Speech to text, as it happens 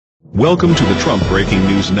Welcome to the Trump Breaking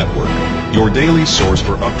News Network, your daily source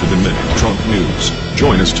for up-to-the-minute Trump news.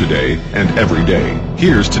 Join us today and every day.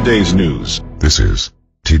 Here's today's news. This is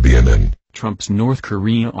TBNN. Trump's North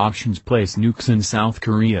Korea options: place nukes in South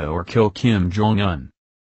Korea or kill Kim Jong-un.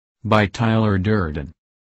 By Tyler Durden.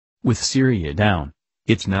 With Syria down,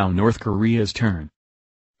 it's now North Korea's turn.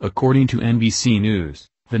 According to NBC News,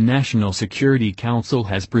 the National Security Council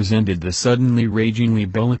has presented the suddenly ragingly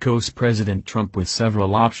bellicose President Trump with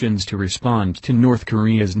several options to respond to North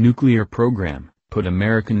Korea's nuclear program: put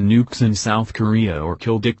American nukes in South Korea or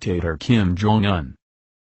kill dictator Kim Jong-un.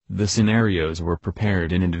 The scenarios were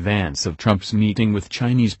prepared in advance of Trump's meeting with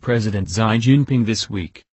Chinese President Xi Jinping this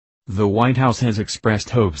week. The White House has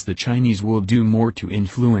expressed hopes the Chinese will do more to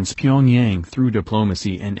influence Pyongyang through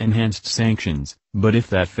diplomacy and enhanced sanctions, but if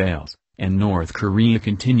that fails, and North Korea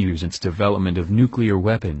continues its development of nuclear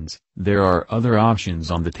weapons, there are other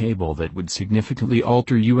options on the table that would significantly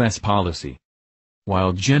alter U.S. policy.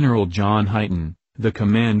 While General John Hyten, the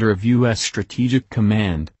commander of U.S. Strategic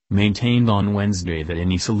Command, maintained on Wednesday that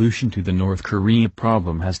any solution to the North Korea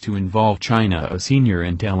problem has to involve China, a senior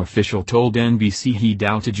intel official told NBC he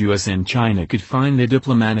doubted U.S. and China could find a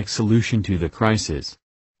diplomatic solution to the crisis.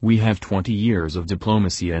 "We have 20 years of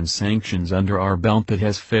diplomacy and sanctions under our belt that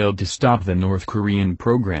has failed to stop the North Korean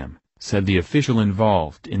program," said the official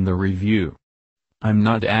involved in the review. "I'm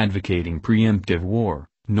not advocating preemptive war,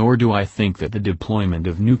 nor do I think that the deployment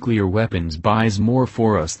of nuclear weapons buys more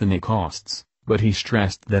for us than it costs," but he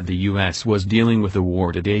stressed that the U.S. was dealing with a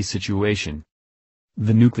war-today situation.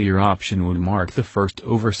 The nuclear option would mark the first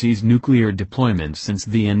overseas nuclear deployment since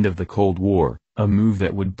the end of the Cold War, a move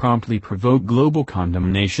that would promptly provoke global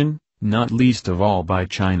condemnation, not least of all by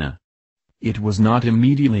China. It was not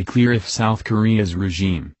immediately clear if South Korea's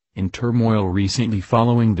regime, in turmoil recently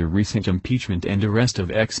following the recent impeachment and arrest of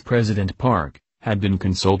ex-President Park, had been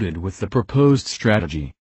consulted with the proposed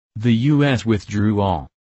strategy. The U.S. withdrew all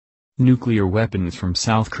nuclear weapons from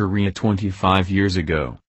South Korea 25 years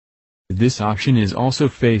ago. This option is also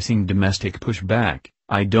facing domestic pushback.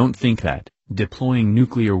 "I don't think that deploying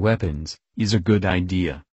nuclear weapons is a good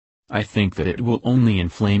idea. I think that it will only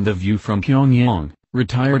inflame the view from Pyongyang,"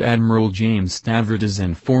 retired Admiral James Stavridis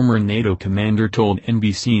and former NATO commander told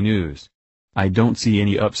NBC News. "I don't see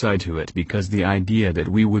any upside to it because the idea that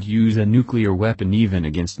we would use a nuclear weapon even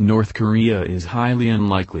against North Korea is highly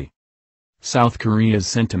unlikely." South Korea's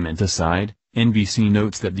sentiment aside, NBC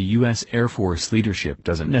notes that the U.S. Air Force leadership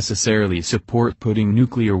doesn't necessarily support putting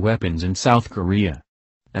nuclear weapons in South Korea.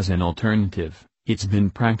 As an alternative, it's been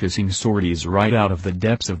practicing sorties right out of the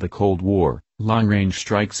depths of the Cold War, long-range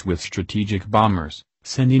strikes with strategic bombers,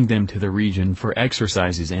 sending them to the region for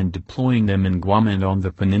exercises and deploying them in Guam and on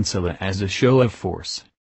the peninsula as a show of force.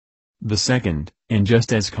 The second, and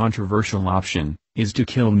just as controversial option, is to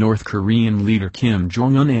kill North Korean leader Kim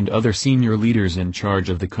Jong-un and other senior leaders in charge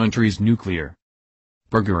of the country's nuclear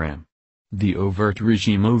program. "The overt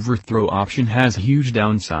regime overthrow option has huge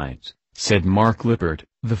downsides," said Mark Lippert,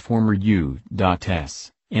 the former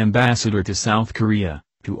U.S. ambassador to South Korea,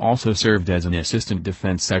 who also served as an assistant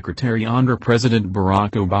defense secretary under President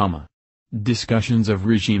Barack Obama. "Discussions of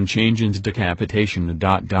regime change and decapitation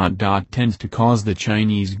tends to cause the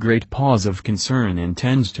Chinese great pause of concern and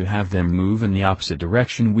tends to have them move in the opposite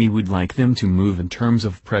direction we would like them to move in terms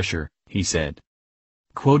of pressure," he said.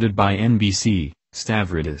 Quoted by NBC,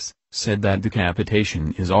 Stavridis said that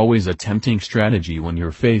decapitation is always a tempting strategy when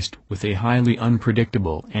you're faced with a highly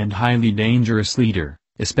unpredictable and highly dangerous leader,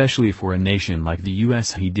 especially for a nation like the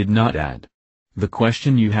U.S. He did not add. "The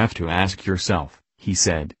question you have to ask yourself," he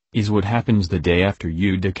said, "is what happens the day after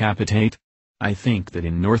you decapitate? I think that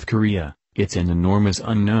in North Korea, it's an enormous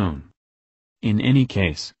unknown." In any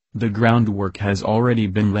case, the groundwork has already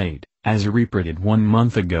been laid. As reported 1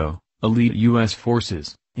 month ago, elite U.S.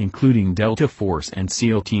 forces, including Delta Force and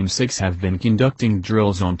SEAL Team 6, have been conducting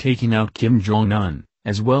drills on taking out Kim Jong-un,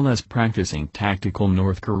 as well as practicing tactical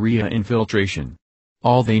North Korea infiltration.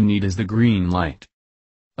 All they need is the green light.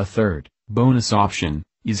 A third, bonus option,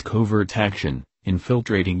 is covert action,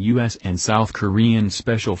 infiltrating U.S. and South Korean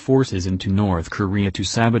special forces into North Korea to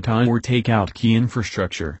sabotage or take out key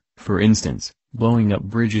infrastructure, for instance, blowing up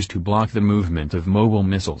bridges to block the movement of mobile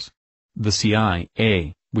missiles. The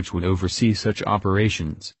CIA, which would oversee such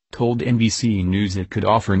operations, told NBC News it could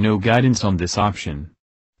offer no guidance on this option.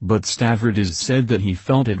 But Stavridis said that he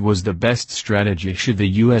felt it was the best strategy should the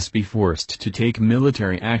U.S. be forced to take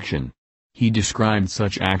military action. He described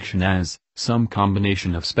such action as some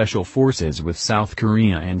combination of special forces with South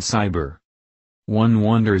Korea and cyber. One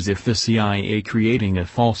wonders if the CIA creating a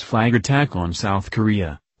false flag attack on South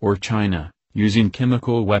Korea, or China, Using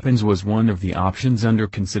chemical weapons was one of the options under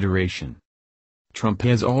consideration. Trump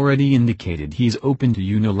has already indicated he's open to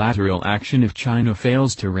unilateral action if China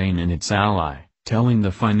fails to rein in its ally, telling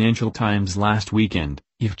the Financial Times last weekend,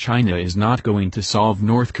 "If China is not going to solve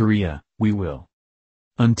North Korea, we will."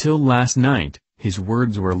 Until last night, his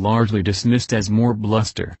words were largely dismissed as more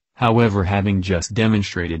bluster, however, having just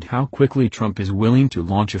demonstrated how quickly Trump is willing to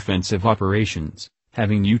launch offensive operations,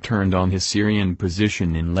 having U-turned on his Syrian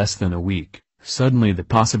position in less than a week. Suddenly the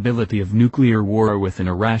possibility of nuclear war with an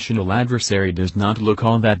irrational adversary does not look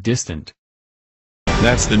all that distant.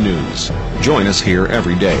 That's the news. Join us here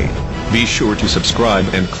every day. Be sure to subscribe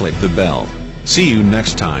and click the bell. See you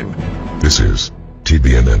next time. This is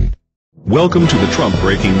TBNN. Welcome to the Trump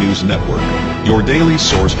Breaking News Network, your daily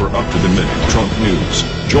source for up-to-the-minute Trump news.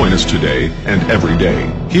 Join us today and every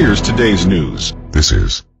day. Here's today's news. This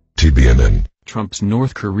is TBNN. Trump's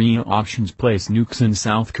North Korea options: place nukes in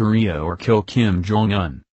South Korea or kill Kim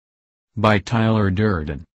Jong-un. By Tyler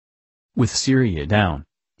Durden. With Syria down,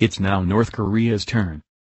 it's now North Korea's turn.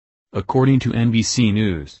 According to NBC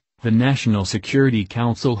News, the National Security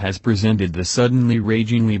Council has presented the suddenly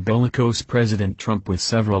ragingly bellicose President Trump with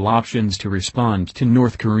several options to respond to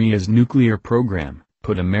North Korea's nuclear program: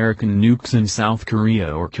 put American nukes in South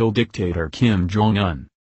Korea or kill dictator Kim Jong-un.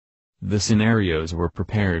 The scenarios were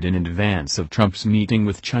prepared in advance of Trump's meeting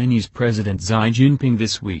with Chinese President Xi Jinping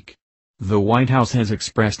this week. The White House has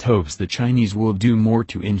expressed hopes the Chinese will do more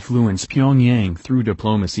to influence Pyongyang through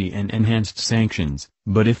diplomacy and enhanced sanctions,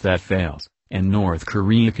 but if that fails, and North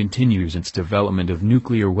Korea continues its development of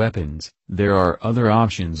nuclear weapons, there are other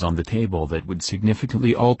options on the table that would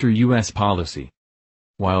significantly alter U.S. policy.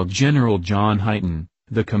 While General John Hyten,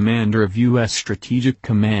 the commander of U.S. Strategic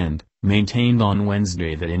Command, maintained on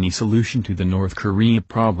Wednesday that any solution to the North Korea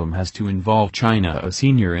problem has to involve China, a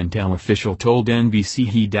senior intel official told NBC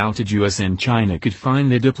he doubted U.S. and China could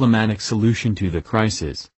find a diplomatic solution to the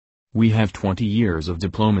crisis. "We have 20 years of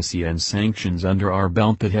diplomacy and sanctions under our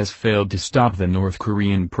belt that has failed to stop the North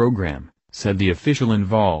Korean program," said the official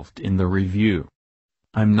involved in the review.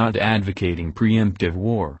 "I'm not advocating preemptive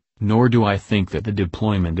war, nor do I think that the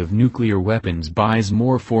deployment of nuclear weapons buys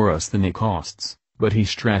more for us than it costs," but he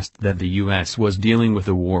stressed that the U.S. was dealing with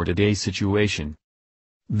a war-today situation.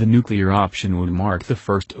 The nuclear option would mark the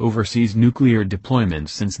first overseas nuclear deployment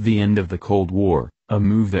since the end of the Cold War, a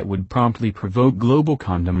move that would promptly provoke global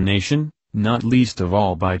condemnation, not least of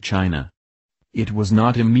all by China. It was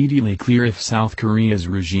not immediately clear if South Korea's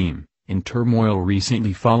regime, in turmoil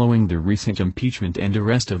recently following the recent impeachment and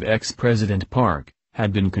arrest of ex-President Park,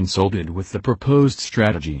 had been consulted with the proposed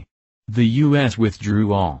strategy. The U.S.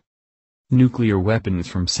 withdrew all nuclear weapons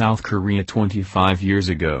from South Korea 25 years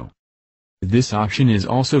ago. This option is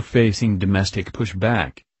also facing domestic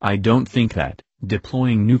pushback. "I don't think that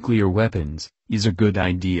deploying nuclear weapons is a good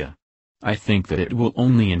idea. I think that it will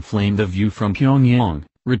only inflame the view from Pyongyang,"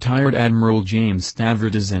 retired Admiral James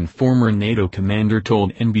Stavridis and former NATO commander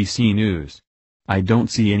told NBC News. "I don't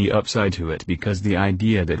see any upside to it because the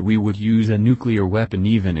idea that we would use a nuclear weapon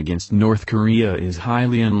even against North Korea is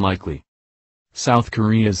highly unlikely." South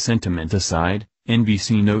Korea's sentiment aside,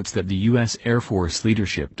 NBC notes that the U.S. Air Force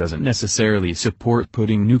leadership doesn't necessarily support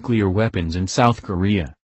putting nuclear weapons in South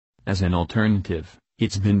Korea. As an alternative,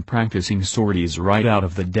 it's been practicing sorties right out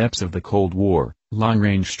of the depths of the Cold War,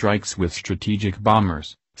 long-range strikes with strategic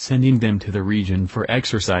bombers, sending them to the region for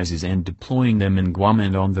exercises and deploying them in Guam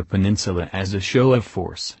and on the peninsula as a show of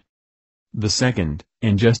force. The second,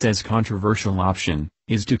 and just as controversial option,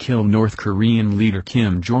 is to kill North Korean leader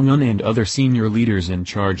Kim Jong-un and other senior leaders in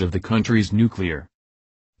charge of the country's nuclear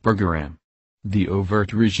program. "The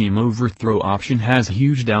overt regime overthrow option has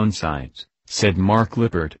huge downsides," said Mark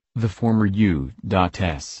Lippert, the former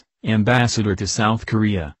U.S. ambassador to South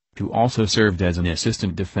Korea, who also served as an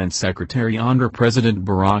assistant defense secretary under President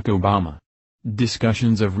Barack Obama.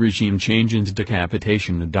 "Discussions of regime change and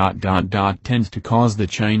decapitation tends to cause the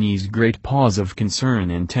Chinese great pause of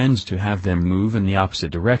concern and tends to have them move in the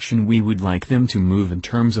opposite direction we would like them to move in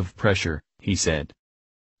terms of pressure," he said.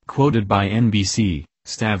 Quoted by NBC,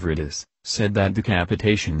 Stavridis said that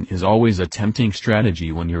decapitation is always a tempting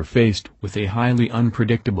strategy when you're faced with a highly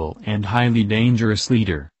unpredictable and highly dangerous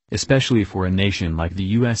leader, especially for a nation like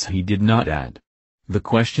the U.S. He did not add. "The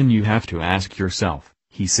question you have to ask yourself,"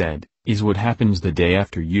 he said, "is what happens the day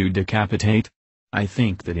after you decapitate? I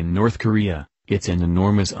think that in North Korea, it's an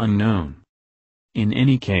enormous unknown." In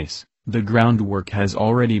any case, the groundwork has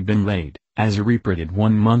already been laid, as reported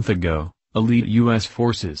 1 month ago. Elite U.S.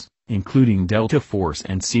 forces, including Delta Force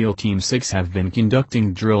and SEAL Team 6, have been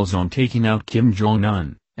conducting drills on taking out Kim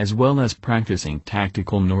Jong-un, as well as practicing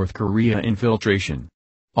tactical North Korea infiltration.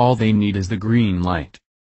 All they need is the green light.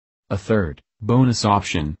 A third, bonus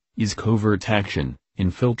option, is covert action,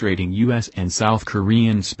 infiltrating U.S. and South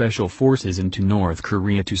Korean special forces into North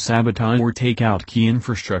Korea to sabotage or take out key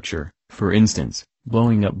infrastructure, for instance,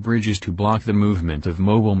 blowing up bridges to block the movement of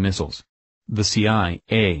mobile missiles. The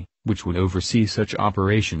CIA, which would oversee such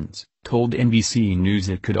operations, told NBC News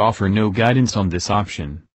it could offer no guidance on this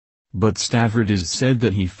option. But Stavridis said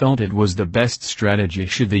that he felt it was the best strategy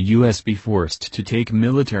should the U.S. be forced to take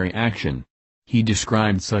military action. He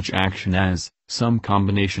described such action as some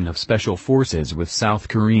combination of special forces with South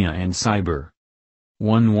Korea and cyber.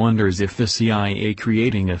 One wonders if the CIA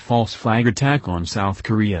creating a false flag attack on South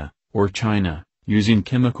Korea, or China, using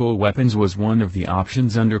chemical weapons was one of the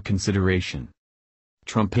options under consideration.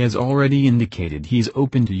 Trump has already indicated he's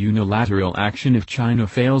open to unilateral action if China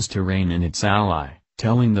fails to rein in its ally,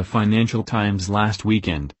 telling the Financial Times last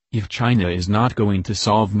weekend, "If China is not going to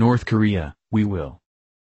solve North Korea, we will."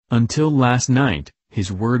 Until last night,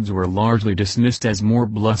 his words were largely dismissed as more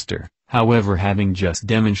bluster, however, having just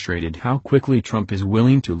demonstrated how quickly Trump is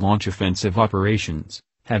willing to launch offensive operations,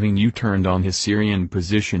 having U-turned on his Syrian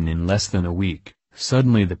position in less than a week,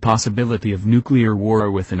 suddenly the possibility of nuclear war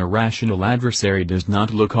with an irrational adversary does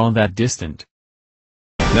not look all that distant.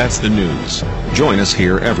 That's the news. Join us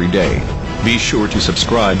here every day. Be sure to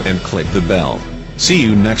subscribe and click the bell. See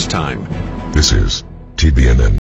you next time. This is TBNN.